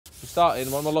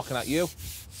starting? What am I looking at? You?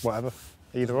 Whatever,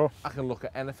 either or. I can look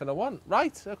at anything I want.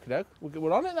 Right, okay,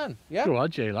 we're on it then. Yeah. Go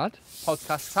on, Jay lad.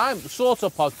 Podcast time. Sort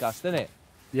of podcast, isn't it?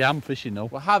 Yeah, I'm fishing though.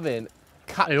 We're having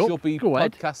catch-uppy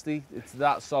podcasty. It's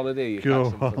that solid here.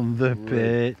 Go on the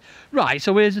bit. Right,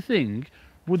 so here's the thing.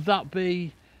 Would that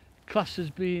be classed as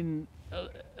being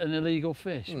an illegal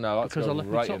fish? No, that's because I left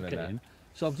right my top kit in.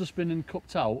 So I've just been and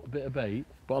cupped out a bit of bait,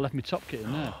 but I left my top kit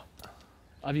in there.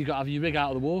 Have you rig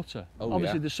out of the water? Oh,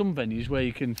 obviously, there's some venues where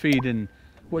you can feed in.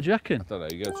 What do you reckon? I don't know,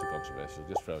 you go too controversial,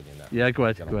 just throwing you in there. Yeah, go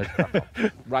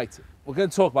ahead. Right, we're going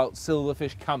to talk about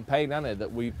SilverFish campaign, Anna,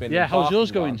 that we've been. Yeah, how's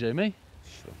yours going, Jamie?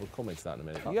 We'll come into that in a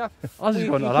minute. Yeah, how's it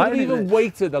going? You Alright, even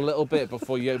waited a little bit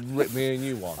before you ripped me a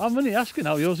new one. I'm only asking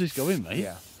how yours is going, mate.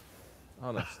 Yeah,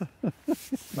 honest.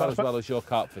 Not as well as your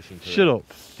carp fishing career. Shut up,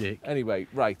 dick. Anyway,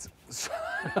 right.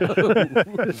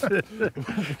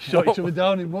 Shot each other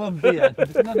down in one.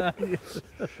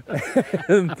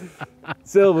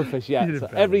 SilverFish, yeah. So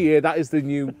every year, that is the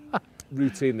new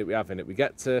routine that we have in it. We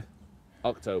get to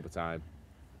October time,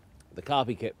 the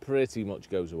carpy kit pretty much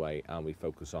goes away, and we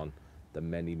focus on the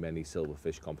many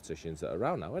SilverFish competitions that are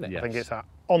around now, isn't it? Yes. I think it's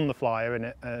on the flyer, isn't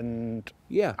it? And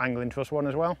Angling Trust one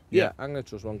as well. Yeah, Angling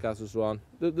Trust one, Gazza's one.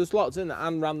 There's lots in there,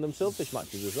 and random silverfish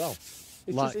matches as well.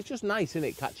 It's just nice, isn't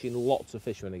it, catching lots of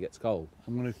fish when it gets cold.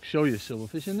 I'm going to show you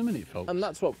silverfish in a minute, folks. And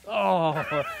that's what... Oh,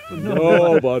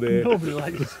 nobody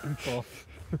likes this before.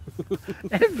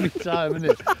 Every time,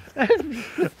 isn't it?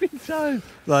 Every time.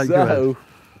 Right, so,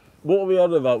 what are we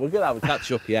on about? We're going to have a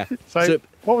catch-up, yeah. So,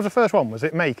 what was the first one? Was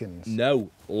it Makins?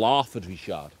 No, Larford we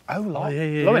shot. Oh,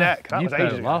 Larford. Yeah. Loving heck, that was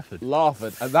ages ago.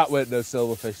 Larford, and that weren't no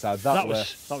silverfish time. That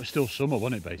was still summer,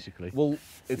 wasn't it, basically? Well,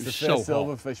 it's the first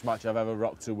silverfish match I've ever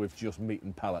rocked to with just meat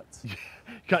and pellets.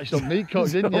 Catched on meat cock,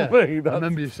 didn't you? I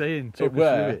remember you saying, talk us through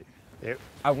it. Yep.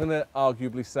 I'm going to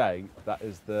arguably say that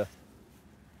is the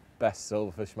best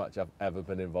silverfish match I've ever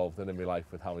been involved in my life,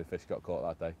 with how many fish got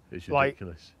caught that day. It's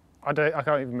ridiculous. I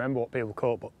can't even remember what people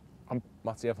caught, but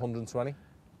Matty, have 120?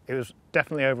 It was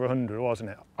definitely over 100,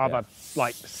 wasn't it? I've had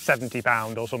like 70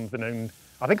 pound or something, and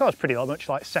I think I was pretty much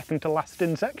like second to last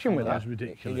in section with that. That was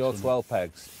ridiculous. In your 12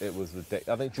 pegs, it was ridiculous.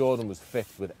 I think Jordan was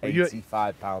fifth with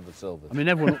 85 pound of silver. I mean,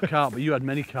 everyone up carp, but you had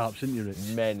many carps, didn't you, Rich?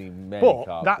 Many but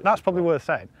carp. That's probably worth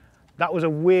saying. That was the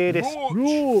weirdest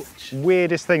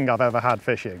thing I've ever had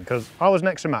fishing, because I was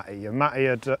next to Matty, and Matty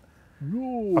had, I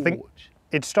think,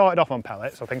 it started off on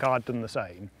pellets. I think I'd done the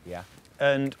same. Yeah.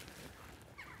 And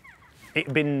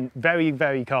it'd been very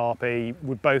carpy.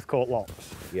 We'd both caught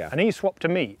lots. Yeah. And he swapped to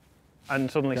meat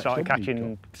and suddenly started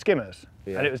catching skimmers.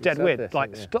 Yeah, and it was dead weird.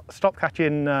 Like, stop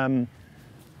catching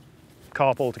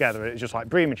carp altogether. It was just like,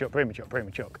 bream and chuck.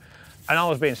 And I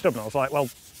was being stubborn. I was like, well,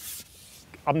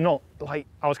 I'm not, like,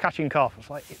 I was catching carp. I was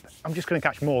like, I'm just going to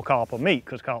catch more carp on meat,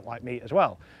 because carp like meat as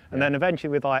well. And then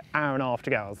eventually, with like hour and a half to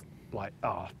go, I was like,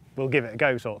 we'll give it a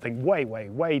go, sort of thing.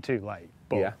 Way too late.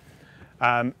 But,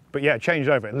 but yeah, it changed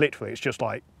over. It literally, it's just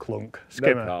like clunk,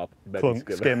 skimmer, no carp,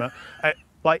 clunk, skimmer.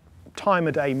 Like, time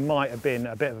of day might have been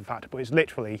a bit of a factor, but it's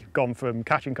literally gone from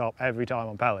catching carp every time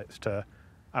on pellets to,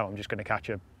 I'm just going to catch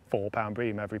a 4 pound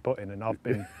bream every putting. And I've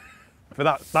been, for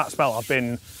that spell, I've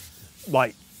been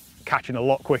like catching a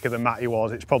lot quicker than Matty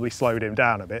was. It's probably slowed him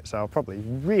down a bit, so I've probably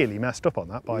really messed up on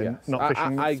that by not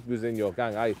fishing. I was in your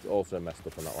gang. I also messed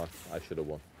up on that one. I should have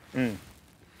won.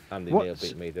 Andy Neal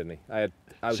beat me, didn't he?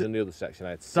 I was in the other section.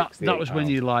 I had 68 That was when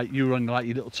pounds. you were on like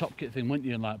your little top kit thing, weren't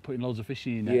you? And like putting loads of fish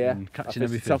in your net and catching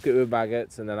everything. Top kit with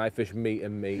maggots, and then I fished meat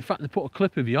and meat. In fact, they put a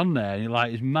clip of you on there, and you're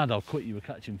like, it's mad how quick you were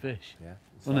catching fish. Yeah,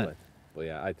 wasn't it? But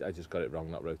yeah, I just got it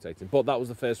wrong, not rotating. But that was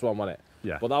the first one, wasn't it?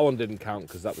 Yeah. But that one didn't count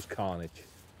because that was carnage.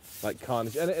 Like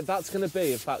carnage. And that's going to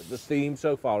be, in fact, the theme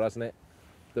so far, hasn't it?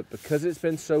 That because it's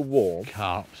been so warm...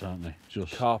 Carps, aren't they?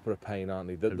 Just carp are a pain, aren't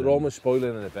they? They're almost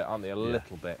spoiling it a bit, aren't they? A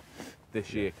little bit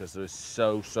this year, because there's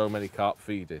so many carp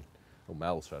feeding. Well,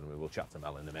 Mel's friend, we'll chat to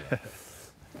Mel in a minute.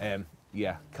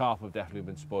 Yeah, carp have definitely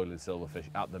been spoiling silverfish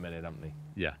at the minute, haven't they?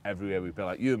 Yeah. Everywhere we've been,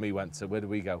 like, you and me went to, where did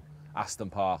we go? Aston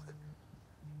Park.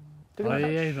 Wasn't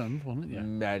it? Yeah.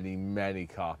 Many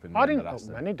carp in I didn't know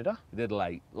many, did I? We did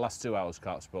late. Last 2 hours,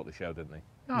 carp spoiled the show, didn't they?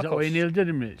 No, Is that what you nearly did,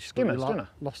 Rich? Skimmers, didn't I?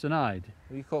 Lost an eye.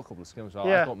 Well, you caught a couple of skimmers. Well,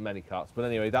 yeah. I caught many carps. But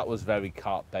anyway, that was very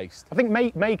carp-based. I think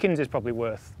Makins is probably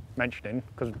worth mentioning,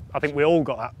 because I think we all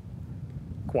got that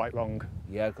quite wrong.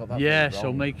 Yeah, I got that so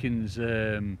wrong.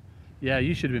 Makins... yeah,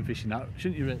 you should have been fishing that,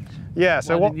 shouldn't you, Rich? Yeah,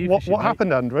 so what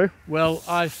happened, Andrew? Well,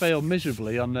 I failed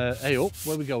miserably on... hey, up,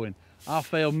 where are we going? I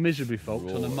failed miserably,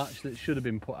 folks, on a match that should have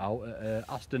been put out at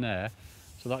Aston Air.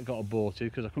 So that got aborted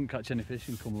because I couldn't catch any fish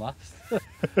and come last.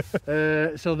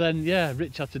 So then, yeah,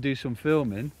 Rich had to do some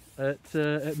filming at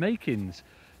Makins.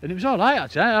 And it was all right,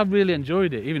 actually. I really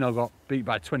enjoyed it, even though I got beat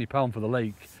by £20 for the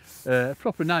lake. A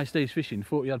proper nice day's fishing,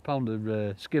 40-odd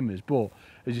pounder skimmers, but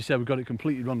as you said, we got it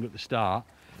completely wrong at the start,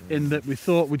 in that we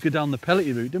thought we'd go down the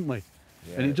pellety route, didn't we?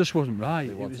 Yeah. And it just wasn't right.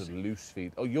 They wanted loose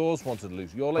feed. Oh, yours wanted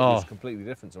loose. Your lake was completely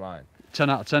different to mine. 10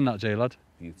 out of 10, that, J-Lad.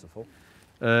 Beautiful.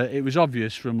 It was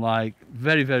obvious from like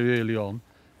very, very early on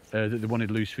that they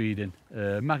wanted loose feeding.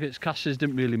 Maggots, casters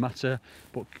didn't really matter,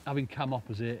 but having Cam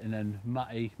opposite and then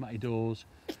Matty Dawes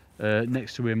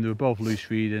next to him, they were both loose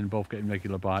feeding, both getting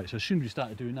regular bites. So as soon as we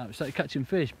started doing that, we started catching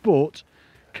fish, but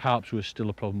carps was still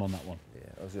a problem on that one. Yeah,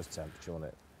 it was just temperature on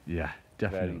it. Yeah,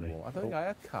 definitely. Very warm. I don't think I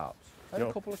had carps. I had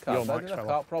a couple of your carps. I mics didn't have fell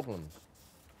carp problems.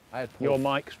 I had Your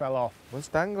pork. mics fell off. What's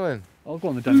dangling? I'll go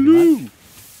on the dangling.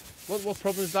 What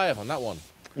problems did I have on that one?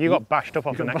 You got bashed up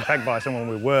off the next peg by someone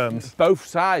with worms. Both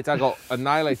sides. I got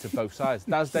annihilated both sides.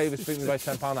 Daz Davis beat me by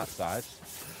 £10 that side,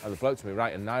 and the bloke to me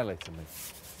right annihilated me.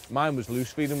 Mine was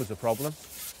loose feeding was the problem.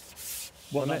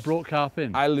 What, that brought carp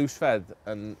in? I loose fed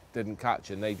and didn't catch,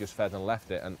 and they just fed and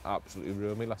left it and absolutely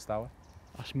ruined me last hour.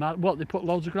 That's mad. What, they put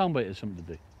loads of ground bait or something, did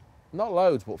they? Not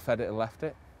loads, but fed it and left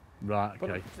it. Right, But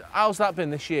okay. how's that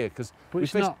been this year? Because we've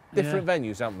it's fished not- different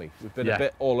venues, haven't we? We've been a Yeah.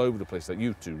 bit all over the place, like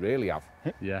you two really have.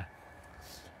 Yeah.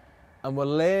 And we're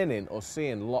learning or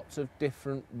seeing lots of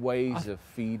different ways of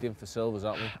feeding for silvers,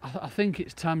 aren't we? I think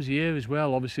it's times of year as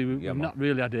well. Obviously, we've man. not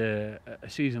really had a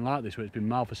season like this where it's been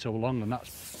mild for so long, and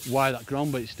that's why that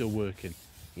ground bait's still working.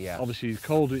 Yeah. Obviously, the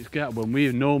colder it's get, when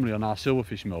we're normally on our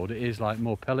silverfish mode, it is like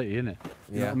more pellety, isn't it?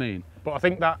 You know what I mean? But I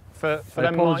think that for I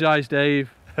them, apologise,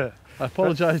 Dave. I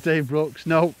apologise, Dave Brooks.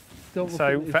 No, don't.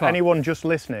 so for anyone just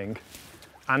listening,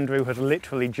 Andrew has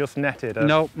literally just netted a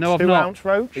No, I've not. 2-ounce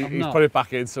roach. He's not. put it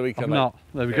back in so he can. I'm not.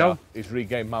 There we go. He's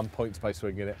regained man points by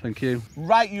swinging it. Thank you.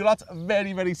 Right, you lads,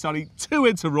 very, very sorry to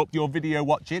interrupt your video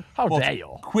watching. How but dare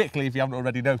you? Quickly, if you haven't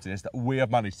already noticed, we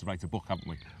have managed to write a book, haven't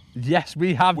we? Yes,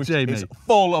 we have, Which Jamie. is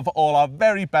full of all our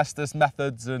very bestest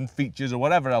methods and features or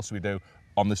whatever else we do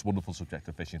on this wonderful subject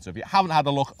of fishing. So if you haven't had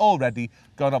a look already,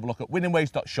 go and have a look at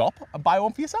winningways.shop and buy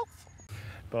one for yourself.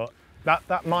 But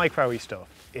that micro-y stuff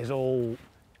is all,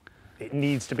 it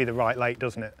needs to be the right lake,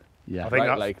 doesn't it? Yeah. I think Right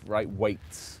that's, lake, right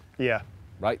weights, yeah.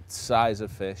 right size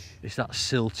of fish. It's that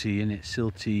silty, innit?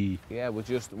 Silty. Yeah,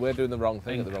 we're doing the wrong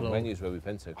thing at the wrong Enclosed. venues where we've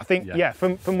been to. I think, Yeah. yeah,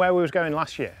 from where we was going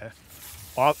last year,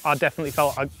 I definitely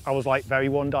felt I was like very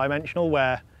one-dimensional,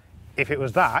 where if it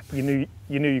was that, you knew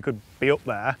you could be up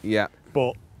there, Yeah.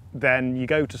 but then you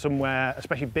go to somewhere,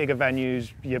 especially bigger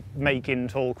venues, you're making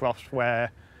tall cross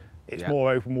where it's Yeah.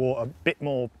 more open water, a bit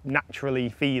more naturally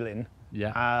feeling,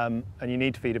 Yeah. and you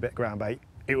need to feed a bit of ground bait.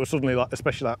 It was suddenly like,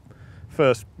 especially that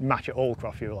first match at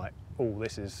Allcroft, you were like, oh,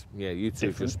 this is Yeah, you two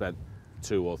different. just spent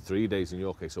 2 or 3 days in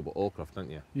your case up at Allcroft, didn't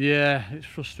you? Yeah, it's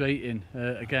frustrating.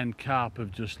 Again, carp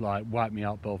have just like wiped me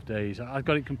out both days. I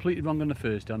got it completely wrong on the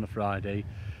first day, on the Friday,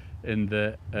 in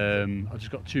that I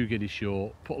just got 2 giddies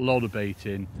short, put a load of bait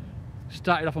in,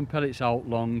 started off on pellets out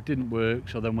long, didn't work,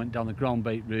 so then went down the ground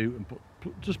bait route and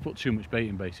just put too much bait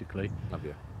in basically. Have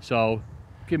you? So,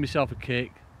 give myself a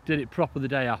kick, did it proper the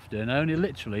day after, and I only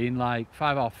literally in like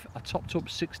 5 hours, I topped up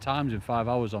 6 times in 5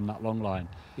 hours on that long line.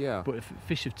 Yeah. But if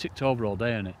fish have ticked over all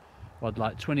day on it. I had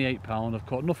like 28 pound, I've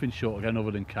caught nothing short again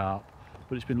other than carp,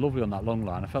 but it's been lovely on that long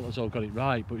line. I felt as though I got it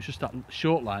right, but it's just that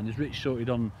short line, as Rich sorted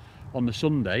on the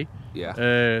Sunday, Yeah.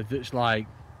 that's like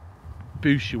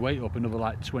boosts your weight up another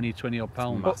like 20 odd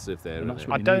pounds. Massive there, And isn't that's it?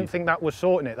 what I you don't need. think that was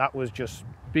sorting it. That was just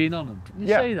Being on them. You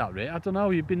Yeah. say that, Rich, I don't know,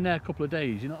 you've been there a couple of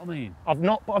days, you know what I mean? I've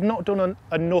not done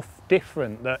enough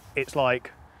different that it's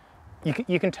like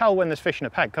you can tell when there's fish in a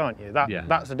peg, can't you? Yeah.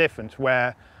 That's the difference.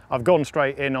 Where I've gone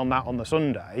straight in on that on the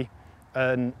Sunday,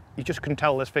 and you just can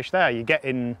tell there's fish there. You're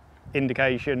getting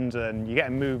indications and you're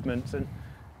getting movements, and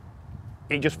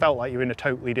it just felt like you're in a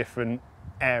totally different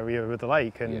area of the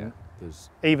lake. And Yeah. There's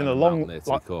even a the long, mountain there to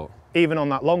be like, caught. even on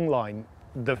that long line,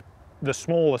 the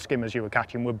smaller skimmers you were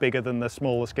catching were bigger than the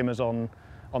smaller skimmers on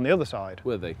the other side.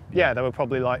 Were they? Yeah, they were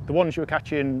probably like the ones you were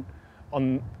catching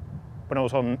on when I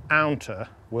was on Ounter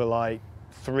were like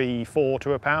 3-4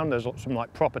 to a pound. There's some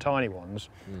like proper tiny ones.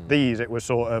 These it was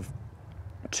sort of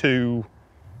 2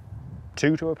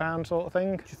 to a pound sort of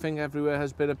thing. Do you think everywhere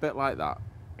has been a bit like that?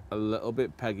 A little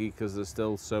bit peggy because there's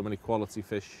still so many quality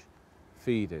fish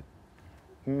feeding?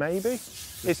 Maybe. A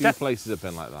It's few places have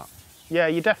been like that. yeah,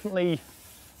 you definitely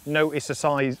notice a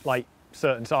size, like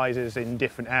certain sizes in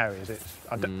different areas. It's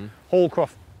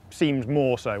Hallcroft seems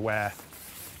more so, where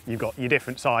you've got your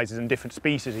different sizes and different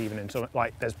species even in some,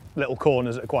 like there's little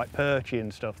corners that are quite perchy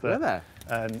and stuff. That, Are there?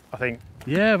 And I think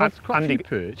Yeah, that's quite Andy- a few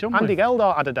perch, haven't Andy we?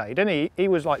 Geldart had a day, didn't he? He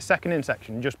was like second in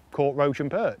section and just caught roach and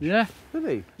perch. Yeah.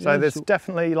 Really? So Yeah, there's so-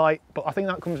 definitely like, but I think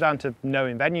that comes down to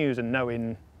knowing venues and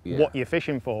knowing Yeah. what you're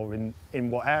fishing for in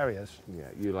what areas. Yeah,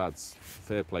 you lads,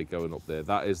 fair play going up there.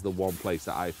 That is the one place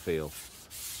that I feel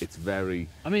it's very.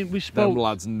 I mean, we Them spoke.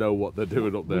 lads know what they're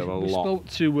doing up there a We lot. spoke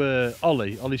to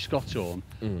Ollie Scotthorne,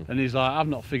 Mm. and he's like, I've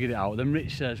not figured it out. Then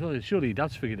Rich says, well, surely your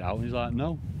dad's figured it out. And he's like,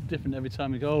 no, different every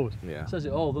time he goes. Yeah. Says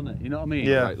it all, doesn't it? You know what I mean?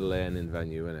 Yeah. Like learning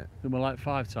venue, innit? And we're like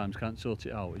 5 times, can't sort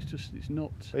it out. It's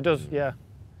nuts. It does, yeah.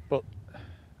 But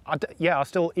I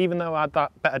still, even though I had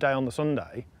that better day on the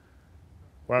Sunday,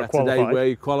 where I That's today qualified, where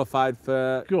you qualified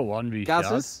for Go on, Richard.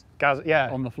 Gaz's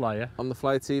On the flyer. on the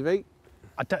Fly TV.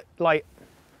 I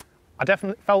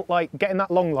definitely felt like getting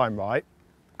that long line right,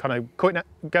 kind of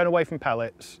going away from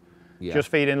pellets, Yeah. just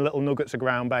feeding little nuggets of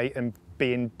ground bait and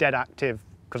being dead active,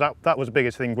 because that was the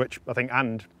biggest thing, which I think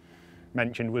And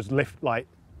mentioned was lift. Like,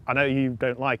 I know you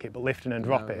don't like it, but lifting and No,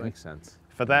 dropping. makes sense.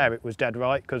 For there, it was dead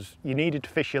right, because you needed to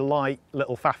fish your light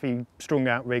little faffy strung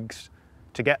out rigs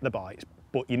to get the bites,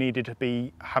 but you needed to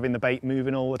be having the bait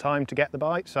moving all the time to get the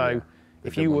bite. So Yeah.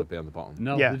 if They you want would, to be on the bottom,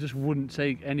 No, Yeah. they just wouldn't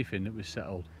take anything that was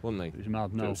settled. wouldn't It they? was mad,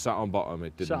 If it no. was sat on bottom,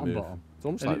 it didn't Sat on move. bottom. It's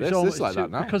almost And like it was this. almost- This like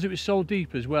that now. Because it was so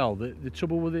deep as well, the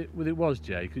trouble with it was,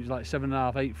 Jay, because it was like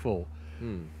 7.5, 8 foot,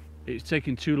 Hmm. it's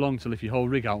taking too long to lift your whole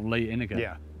rig out and lay it in again.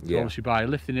 yeah, So Yeah. obviously by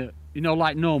lifting it, you know,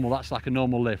 like normal, that's like a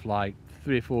normal lift, like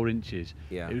 3 or 4 inches.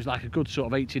 Yeah. It was like a good sort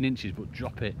of 18 inches, but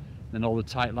drop it, then all the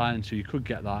tight lines, so you could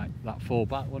get that fall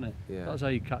back, wasn't it? Yeah. That's how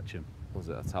you catch them. Was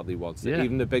it? That's how they want it. Yeah.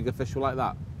 Even the bigger fish were like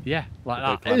that. Yeah, like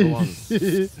The that. big clever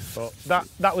ones. but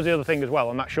that was the other thing as well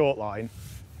on that short line.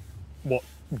 What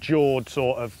Jord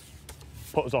sort of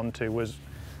put us onto was,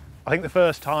 I think the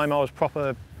first time I was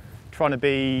proper trying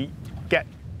to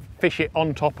fish it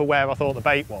on top of where I thought the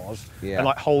bait was, Yeah. and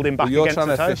like holding back Well, you're against trying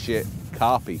the to toe. fish it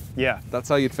carpy. Yeah, That's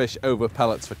how you'd fish over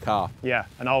pellets for carp. yeah,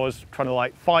 and I was trying to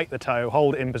like fight the toe,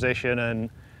 hold it in position, and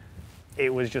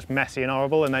it was just messy and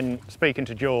horrible. And then speaking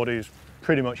to Jord, who's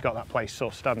pretty much got that place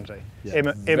sussed, hasn't he? Yeah.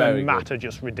 Him Very and Matt good. are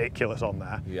just ridiculous on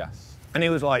there. Yes. And he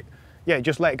was like, yeah,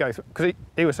 just let it go. Because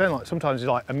he was saying like sometimes it's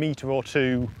like a metre or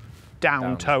two down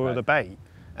Down toe the of the bait,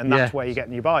 and that's Yeah. where you're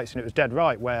getting your bites. And it was dead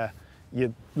right where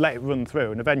you let it run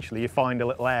through, and eventually you find a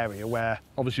little area where,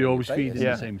 Obviously, you're always bait feeding is, in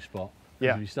yeah. the same spot.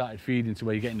 Yeah. If you started feeding to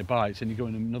where you're getting the bites, and you go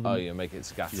in another. Oh, you make it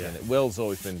scatty. Yeah. innit? Will's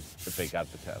always been a big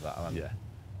advocate of that. And Yeah.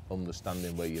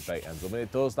 understanding where your bait ends up. I mean,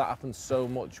 it does. That happens so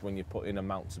much when you put in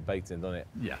amounts of bait in, doesn't it?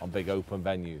 Yeah. On big open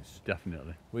venues.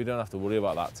 Definitely. We don't have to worry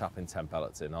about that tapping 10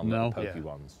 pellets in on No. the pokey Yeah.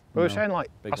 ones. we were No. saying like,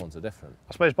 Big ones are different.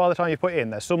 I suppose by the time you put it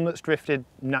in, there's some that's drifted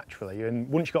naturally, and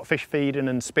once you've got fish feeding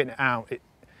and spitting it out,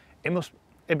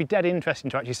 it'd be dead interesting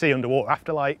to actually see underwater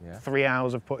after like Yeah. 3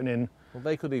 hours of putting in. Well,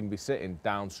 they could even be sitting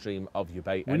downstream of your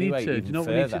bait We anyway. need to. Do even you know what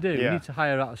further. we need to do? Yeah. We need to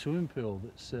hire out a swimming pool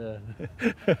that's.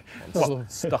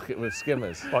 Stock it with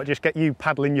skimmers. Like just get you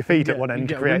paddling your feet at one end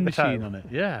to get a create wind the toe. machine on it.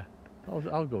 Yeah,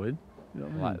 I'll go in. You know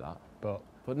what I mean? Like that. But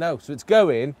But no, so it's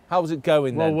going. How's it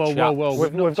going then? Whoa, chaps?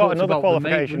 We've not got talked another about the main-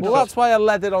 qualification we've to Well, not- that's why I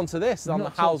led it onto this. we've On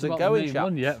not how's talked it about going, the main chaps?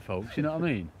 one yet, folks. You know what I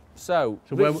mean? So,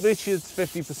 So where we- Richard's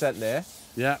 50% there.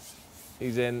 Yeah.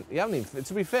 He's in. You haven't even.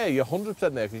 To be fair, you're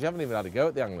 100% there because you haven't even had a go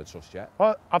at the Angler Trust yet.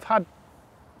 well, I've had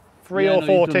three Yeah, or no,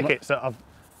 four you've done tickets that I've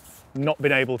not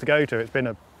been able to go to. It's been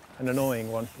an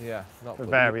annoying one. Yeah, not For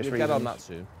but various you'll get on reasons.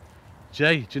 that soon.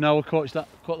 Jay, do you know who caught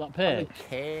that pair?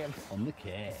 Cam. On the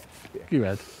cave. Go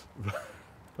ahead.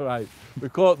 Right,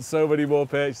 we've caught so many more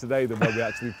perch today than when we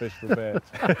actually fished for perch.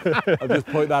 I'll just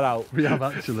point that out. We have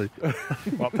actually.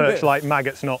 What, perch like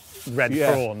maggots, not red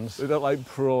Yeah, prawns. They don't like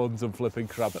prawns and flipping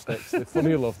crab sticks. They're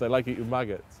funny enough, they like eating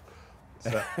maggots.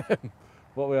 So,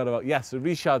 what we on about? Yes, so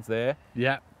Richard's there.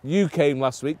 Yeah. You came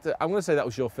last week. I'm going to say that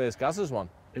was your first Gazers one.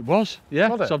 It was. Yeah.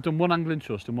 Was it? So I've done one angling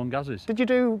trust and one Gaz's. Did you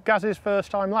do Gaz's first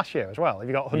time last year as well? Have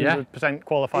you got 100% He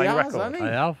qualifying has, record? hasn't he?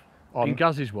 I have. On- In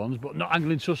Gaz's ones, but not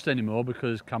angling trust anymore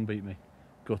because Cam beat me.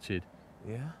 Gutted.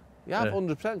 Yeah. You have Yeah.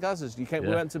 100% Gazers. You came. We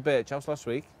Yeah. went to Birch House last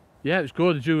week. Yeah, it was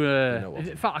good. Did you, know what?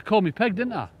 in fact, I called me peg,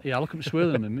 didn't I? Yeah, I look at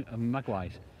swirling and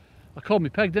magwise. I called me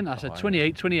peg, didn't I? I said Oh, yeah.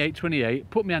 28, 28, 28.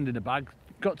 Put my hand in the bag,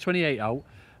 got 28 out,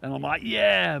 And I'm like,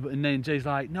 yeah, and then Jay's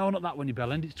like, no, not that one, you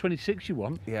bellend, it's 26 you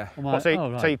want. Yeah. I'm like,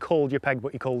 so, right. so you called your peg,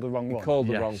 but you called the wrong He one? called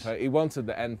the Yes. wrong peg. He wanted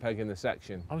the end peg in the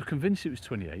section. I was convinced it was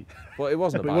 28, But it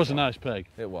wasn't a but bad it was a one. nice peg.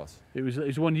 It was. It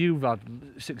was one you've had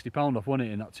 £60 off, wasn't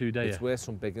it, in that 2 days? It's where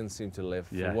some big uns seem to live.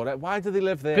 Yeah. Why do they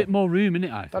live there? Bit more room in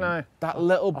it, I think. Don't know. That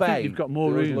little I bay, think you've got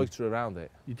more there was room. loiter around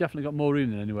it. You definitely got more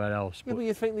room than anywhere else. Yeah, But but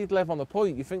you think they'd live on the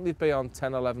point. You think they'd be on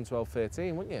 10, 11, 12,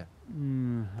 13, wouldn't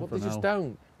you? But they just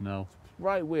don't. No.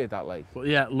 Right weird, that lake. But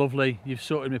yeah, lovely. You've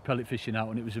sorted my pellet fishing out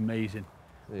and it was amazing.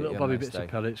 Little Yeah, bobby nice bits day. of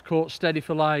pellets. Caught steady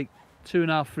for like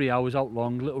 2.5, 3 hours out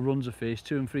long. Little runs of fish,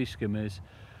 2 and 3 skimmers.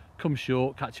 Come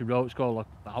short, catch a roach. Go like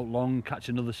out long, catch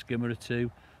another skimmer or 2.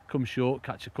 Come short,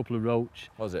 catch a couple of roach.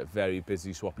 Was it very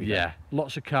busy, swappy Yeah, day?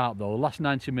 lots of carp though. Last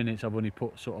 90 minutes I've only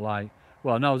put sort of like,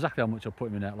 well, I know exactly how much I put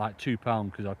in my net, like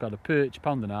 £2 because I've got a perch,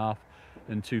 £1.5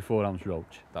 and 2 4-ounce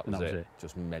roach. That And was it.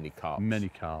 Just many carps. Many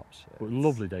carps. Yeah, But it's-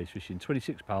 lovely days fishing,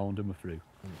 £26 and we're through.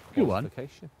 Good one.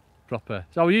 Qualification. Proper.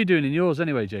 So how are you doing in yours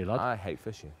anyway, Jay lad? I hate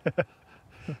fishing.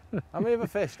 How many have I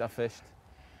fished? I've fished.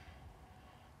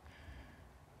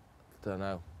 Don't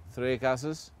know. 3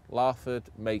 gazzers, Larford,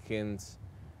 Makins,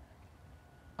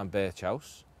 and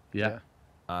Birchhouse. Yeah.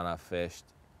 And I've fished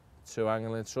 2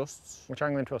 angling trusts. Which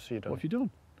angling trusts have you What done? have you done?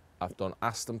 I've done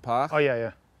Aston Park. Oh, yeah,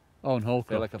 yeah. Oh, and I feel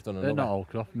Holcroft. like I've done They're another. not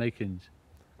Holcroft, Makins.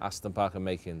 Aston Park and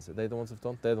Makins. Are they the ones I've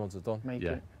done? They're the ones I've done. Make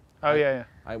Yeah. it. Oh, yeah, yeah.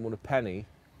 I ain't won a penny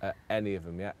at any of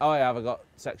them yet. Oh, yeah, I got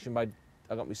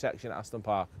my section at Aston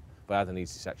Park, but I had an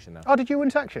easy section now. Oh, did you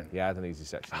win section? Yeah, I had an easy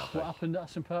section. that What day. happened at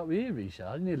Aston Park with you,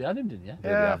 Richard? You nearly had him, didn't you?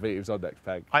 Yeah. I think he was on next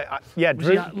peg. Yeah, Was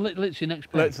Drew. he at literally next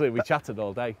peg? Literally, we chatted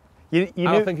all day. You I knew,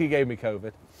 don't think he gave me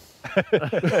COVID.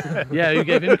 Yeah, who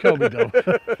gave him COVID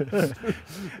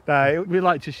though? no, We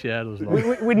like to share those.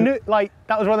 Like. we knew, like,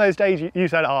 that was one of those days you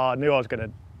said, oh, I knew I was going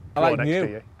to I draw like next knew. to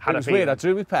you. It Had a was weird. I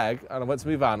feeling. drew my peg and I went to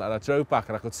my van and I drove back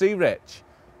and I could see Rich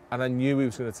and I knew he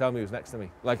was going to tell me he was next to me.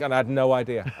 Like, and I had no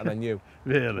idea and I knew.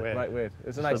 Really? Weird. Right, weird. It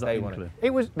was a So nice that day, wasn't it? inkling.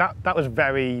 It was that was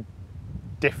very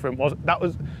different. That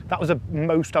was the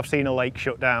most I've seen a lake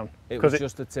shut down. It 'Cause was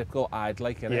just a typical I'd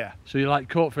lake, innit? yeah. So you like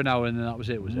caught for an hour and then that was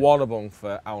it, was it? One a bung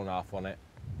for an hour and a half on it.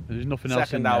 There's nothing else in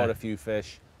Second hour, there. a few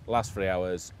fish. Last 3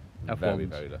 hours, Have very, fun.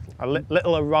 very little. A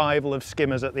little arrival of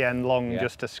skimmers at the end, long Yeah.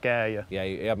 just to scare you. Yeah,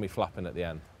 he had me flapping at the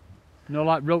end. No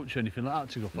like roach or anything like that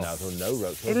to go for? No, there were no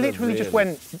roach. It literally just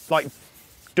went like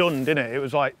done, didn't it? It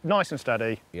was like nice and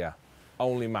steady. Yeah.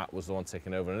 Only Matt was the one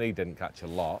ticking over and he didn't catch a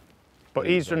lot. But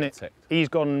He he's was the one done that it. ticked. He's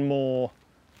gone more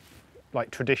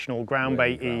like traditional ground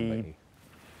Really baity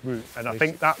route, and I Which-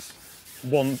 think that's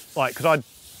one like because I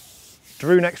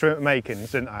drew next to him at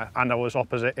Makins, didn't I? And I was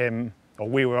opposite him, or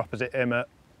we were opposite him at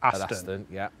At Aston. Aston,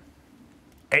 yeah.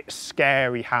 It's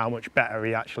scary how much better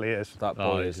he actually is. That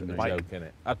Oh, boy he's isn't a amazing. joke,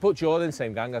 innit? I'd put Jordan in the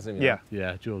same gang as him. You Yeah. know?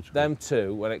 Yeah, George. Them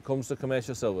two, when it comes to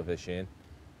commercial silver fishing,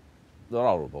 they're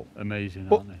horrible. Amazing,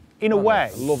 But aren't they? in a Aren't they?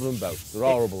 way, I love them both. They're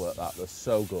horrible at that. They're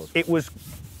so good. it was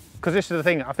because this is the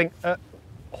thing. I think at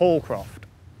Hallcroft,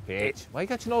 Perch. Why are you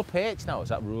catching all perch now? Is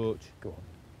that roach? go on.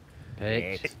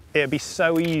 Perch. It'd be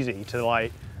so easy to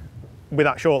like with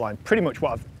that short line. Pretty much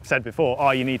what I've said before.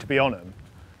 Oh, you need to be on them,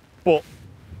 but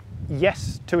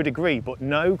yes, to a degree, but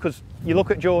no, because you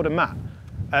look at Jordan, Matt,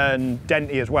 and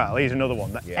Denty as well. He's another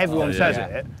one that Yeah. everyone Oh, says yeah.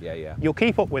 it. Yeah, yeah. You'll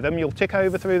keep up with them. You'll tick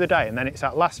over through the day, and then it's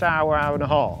that last hour, hour and a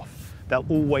half. They'll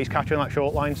always catch on that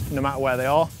short lines, no matter where they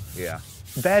are. Yeah.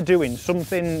 They're doing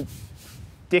something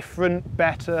different,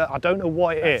 better. I don't know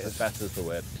what it is. Better's the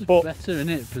word. Just But- better,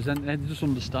 innit? Presenting, just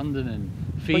understanding and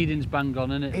feeding's bang on,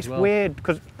 innit? It's as well. weird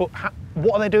because,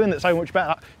 what are they doing that's so much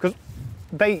better? Because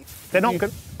they're not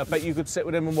good. I bet you could sit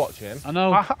with him and watch him. I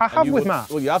know. I and have you with would- Matt.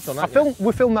 Well, you have done that.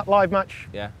 We filmed that live match.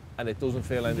 Yeah. And it doesn't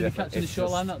feel any Did he different. catch in the It's short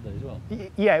just- line that day as well?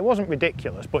 Yeah, it wasn't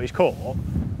ridiculous, but he's caught.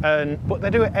 But they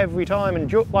do it every time,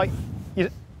 and like you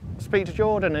speak to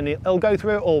Jordan, and he'll go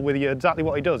through it all with you exactly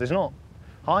what he does. He's not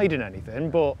hiding anything,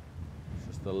 but It's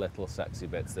just the little sexy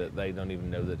bits that they don't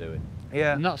even know they're doing.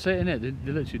 yeah, And that's it, innit?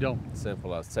 They literally don't.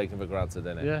 Simple as taking for granted,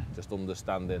 innit? Yeah. Just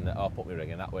understanding that, oh, put me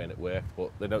ring in that way and it worked, but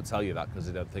they don't tell you that because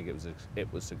they don't think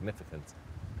it was significant.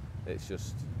 It's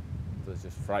just, they're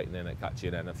just frightening at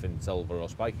catching anything silver or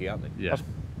spiky, aren't they? Yeah.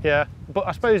 yeah. But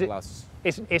I suppose Lads.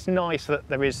 it's nice that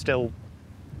there is still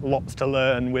lots to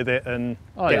learn with it and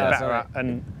Oh, get yeah, better that's at.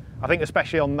 And I think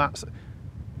especially on that,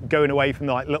 going away from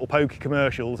like little pokey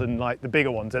commercials and like the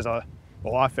bigger ones,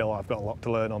 well, I feel I've got a lot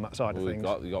to learn on that side Well, of things.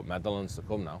 you've got Medallins to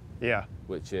come now, Yeah,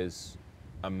 which is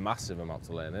a massive amount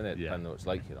to learn, innit? Yeah. Depending on which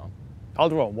lake you're on. I'll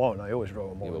draw on one. I always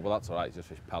draw on Yeah, one. well, that's all right, just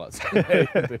fish pellets.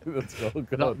 That's all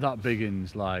good. That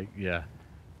biggin's like, yeah.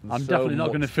 I'm So definitely not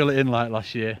much- going to fill it in like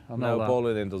last year. I know No, that.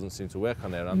 bowling in doesn't seem to work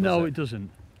on there, No, does it doesn't.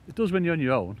 It does when you're on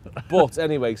your own. But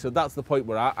anyway, so that's the point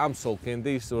where I'm sulking.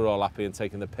 These two are all happy and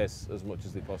taking the piss as much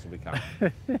as they possibly can.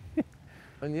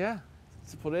 And yeah,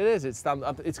 that's what it is. It's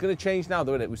going to change now,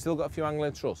 though, isn't it? We've still got a few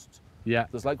angling trusts. Yeah.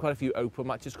 There's like quite a few open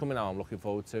matches coming out I'm looking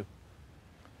forward to.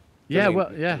 Yeah,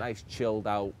 well, yeah. Nice chilled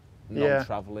out,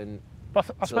 non-travelling But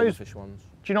I suppose, silverfish ones.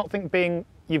 do you not think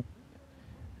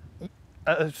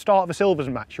at the start of a silvers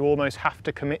match, you almost have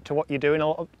to commit to what you're doing a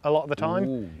lot of the time?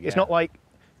 Ooh, It's yeah. not like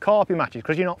carpy matches,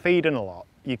 because you're not feeding a lot.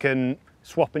 You can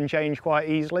swap and change quite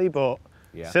easily, but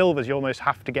silvers, you almost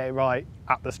have to get it right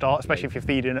at the start, especially if you're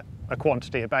feeding a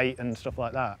quantity of bait and stuff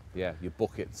like that. Yeah, your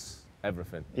buckets,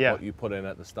 everything. Yeah. What you put in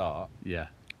at the start. Yeah.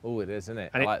 Oh, it is, isn't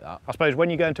it? And I like that. I suppose when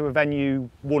you go into a venue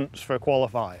once for a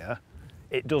qualifier,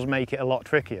 it does make it a lot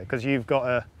trickier, because you've got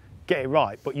to get it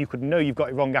right, but you could know you've got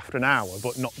it wrong after an hour,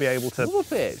 but not be able to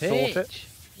Love it. sort it.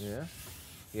 Yeah.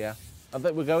 Yeah. I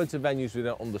think we're going to venues we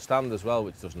don't understand as well,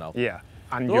 which doesn't help. Yeah.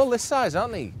 And They're all this size,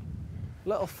 aren't they?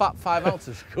 Little fat 5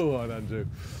 ounces. Go on, Andrew.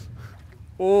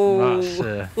 Oh. That's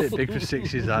a bit big for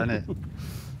 6s, isn't it?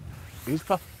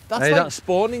 That's Hey, like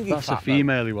spawning. That's a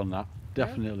female one, that.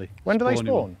 Definitely. when do they Spawny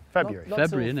spawn? one. February? Not till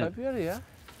February, innit? February, yeah.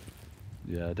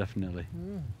 Yeah, definitely.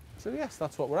 So yes,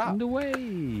 that's what we're at. Underway.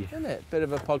 Isn't it? Bit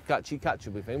of a podcatchy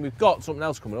catch-up thing. We've got something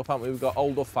else coming up, haven't we? We've got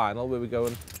Old Duff Final where we go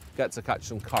and get to catch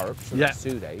some carps in the next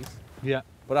 2 days. Yeah.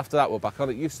 But after that, we're back on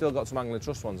it. You've still got some angling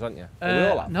trust ones, haven't you? Or we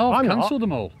all have? No, I've I'm not. cancelled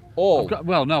them all. All?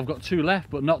 No, I've got 2 left,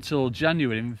 but not till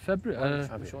January. In February.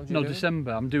 Which ones are you No, doing?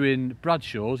 December. I'm doing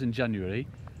Bradshaw's in January.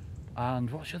 And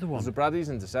what's the other one? There's the Braddies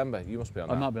in December. You must be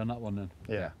on I that. might be on that one then.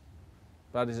 Yeah.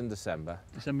 Braddies in December.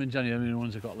 December and January are the only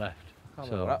ones I've got left. Can't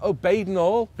So, remember. Oh, Baden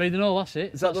Hall. Baden Hall, that's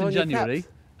it. Is that That's the in one you January.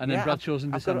 kept? And then Yeah, Bradshaw's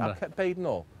in December. I've kept Baden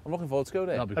Hall. I'm looking forward to go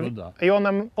there. That'll be good, that. Are you on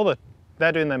them other?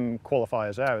 They're doing them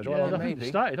qualifiers there as well. Yeah, aren't I they? think maybe. they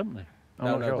started, haven't they? I'm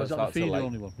No, not no, sure. but Was that the starts till feeder late.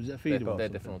 only one? Was it a feeder one? They're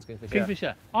different ones. Kingfisher.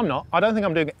 Kingfisher? I'm not. I don't think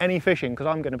I'm doing any fishing, because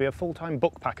I'm going to be a full-time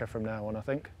bookpacker from now on, I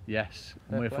think. Yes.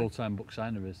 Fair And we're play. full-time book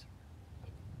signer is.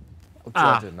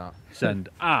 I'm dreading that. Send.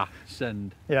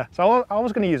 Send. Yeah, so I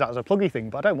was going to use that as a pluggy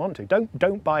thing, but I don't want to.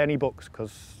 Don't buy any books,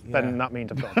 because then Yeah. that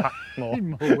means I've got to pack more.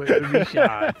 More work for me,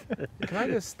 Shad. Can I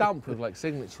get a stamp with like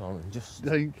signature on and just...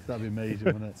 I think that'd be amazing,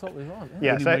 wouldn't it? That's what we want.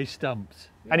 Yeah, so Anyway, stamped.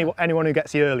 anyone who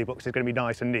gets the early books is going to be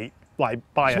nice and neat. Like,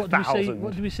 buy So a 1,000.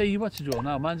 what did we say you had to draw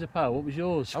now? Mine's a parrot. What was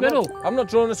yours? I'm Squirrel. I'm not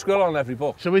drawing a squirrel on every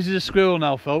book. So this is a squirrel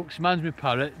now, folks. Mine's my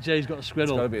parrot. Jay's got a squirrel.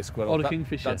 It's got to be a squirrel. Or a That-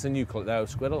 kingfisher. That's a new colour. No,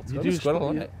 squirrel. It's You got to be a squirrel,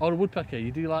 isn't yeah. it? Or a woodpecker.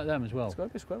 You do like them as well. It's got to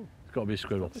be a squirrel. It's got to be a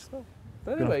squirrel. It's got to be a squirrel.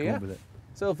 But Gonna have anyway, to yeah. come with it.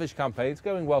 Silverfish campaign's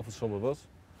going well for some of us.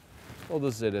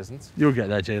 Others it isn't. You'll get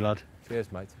there, Jay lad.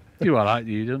 Cheers, mate. You are like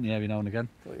you, don't you, every now and again?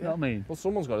 But You know what I mean? Well,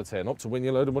 someone's got to turn up to win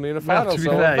you a load of money in a Well, final, to be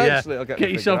so fair, eventually yeah. I'll get Get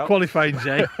the yourself figure out. qualified,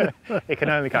 Jay. It can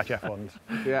only catch F1s.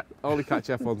 Yeah, only catch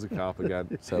F1s and carp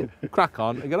again. So crack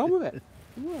on and get on with it.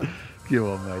 You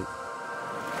on, mate.